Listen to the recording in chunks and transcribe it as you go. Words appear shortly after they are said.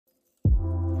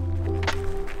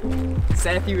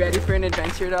Seth, you ready for an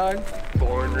adventure, dog?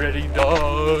 Born ready,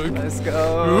 dog. Let's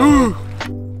go.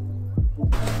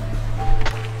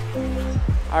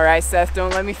 All right, Seth,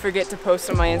 don't let me forget to post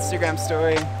on my Instagram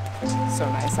story. So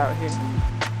nice out here.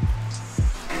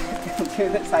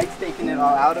 Dude, this hike's taking it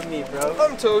all out of me, bro.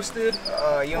 I'm toasted.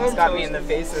 Oh, you almost got me in the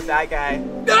face with that guy.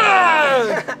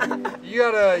 Ah! You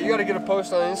gotta get a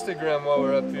post on Instagram while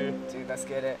we're up here. Dude, let's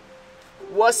get it.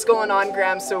 What's going on,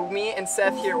 Graham? So me and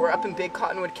Seth here, we're up in Big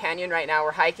Cottonwood Canyon right now.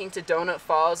 We're hiking to Donut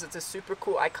Falls. It's a super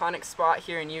cool, iconic spot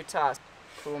here in Utah.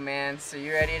 Cool, man. So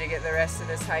you ready to get the rest of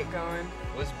this hike going?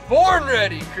 Was born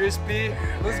ready, Crispy.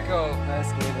 Let's go.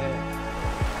 Let's get it.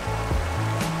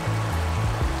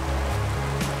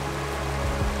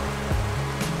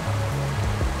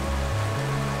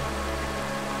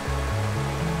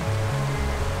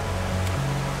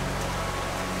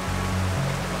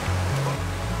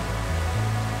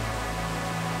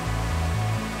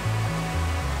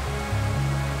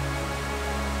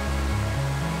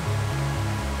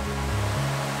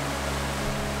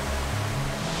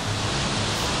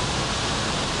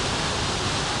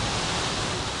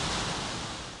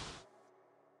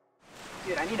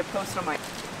 Dude, I need to post on my... Do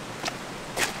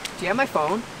you have my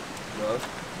phone? No.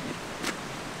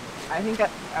 I think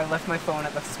I left my phone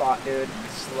at the spot, dude.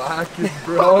 Slacking,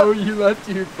 bro. You left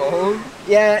your phone?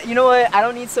 Yeah, you know what? I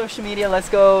don't need social media. Let's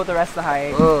go the rest of the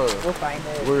hike. We'll find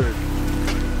it. Word.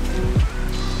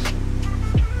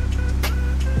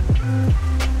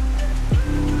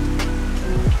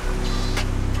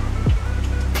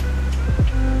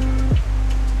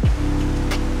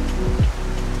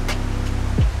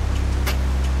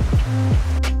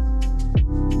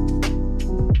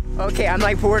 Okay, I'm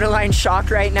like borderline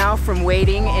shocked right now from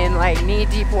wading in like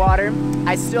knee-deep water.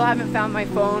 I still haven't found my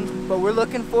phone, but we're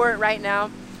looking for it right now.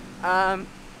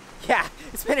 Yeah,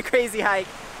 it's been a crazy hike.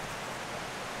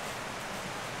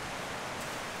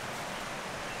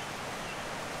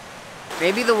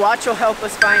 Maybe the watch will help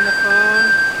us find the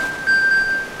phone.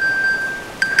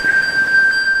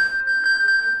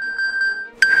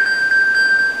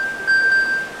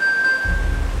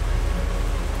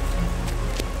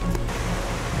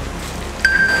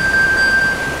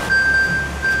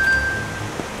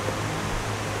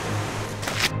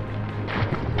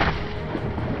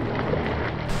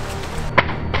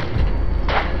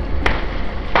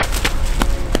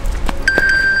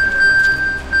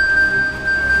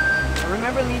 I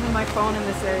remember leaving my phone in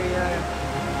this area.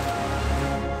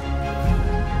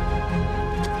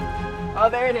 Oh,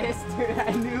 there it is, dude.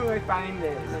 I knew I'd find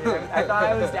it. Dude. I thought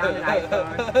I was down an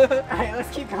iPhone. Alright,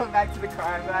 let's keep going back to the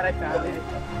car. I'm glad I found it.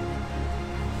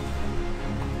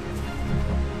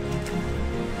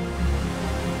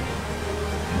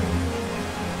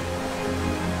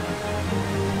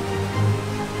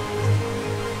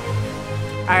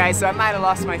 Alright, so I might have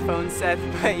lost my phone, Seth,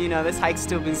 but you know, this hike's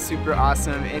still been super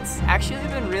awesome. It's actually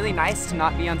been really nice to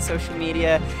not be on social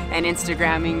media and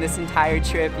Instagramming this entire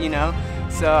trip, you know?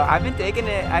 So I've been digging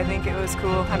it. I think it was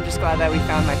cool. I'm just glad that we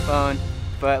found my phone.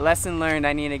 But lesson learned,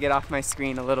 I need to get off my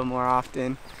screen a little more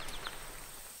often.